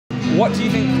What do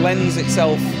you think lends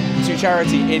itself to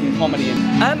charity in comedy?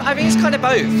 I think it's kind of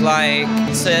both. Like,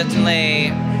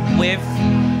 certainly with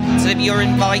sort of you're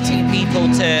inviting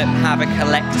people to have a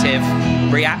collective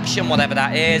reaction, whatever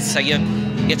that is. So you're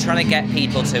trying to get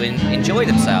people to enjoy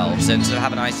themselves and to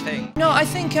have a nice thing. No, I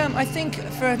think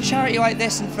for a charity like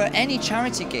this and for any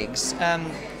charity gigs,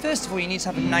 first of all, you need to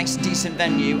have a nice, decent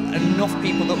venue, enough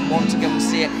people that want to go and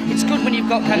see it. It's good when you've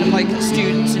got kind of like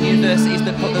students and universities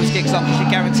that put those gigs on because you're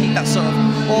guaranteed that sort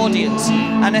of audience.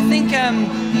 And I think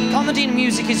comedy and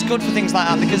music is good for things like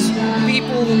that because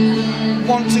people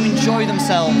want to enjoy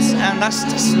themselves, and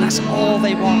that's all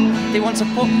they want. They want to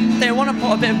put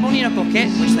a bit of money in a bucket,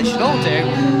 which they should all do,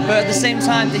 but at the same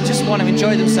time, they just want to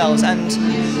enjoy themselves. And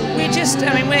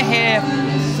we're here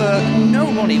for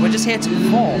no money, we're just here to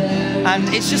perform, and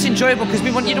it's just enjoyable because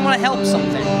you don't want to help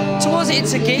something. To us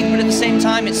it's a gig, but at the same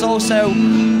time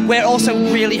we're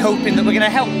also really hoping that we're going to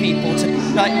help people to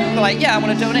like yeah, I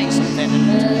want to donate something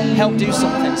and help do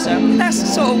something, so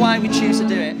that's sort of why we choose to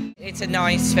do it. It's a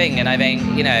nice thing, and I think,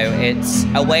 you know, it's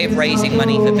a way of raising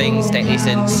money for things that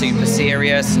isn't super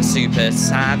serious and super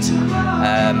sad.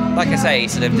 Like I say,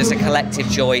 sort of there's a collective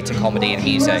joy to comedy and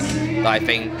music that I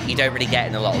think you don't really get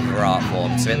in a lot of other art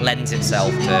forms, so it lends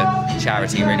itself to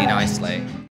charity really nicely.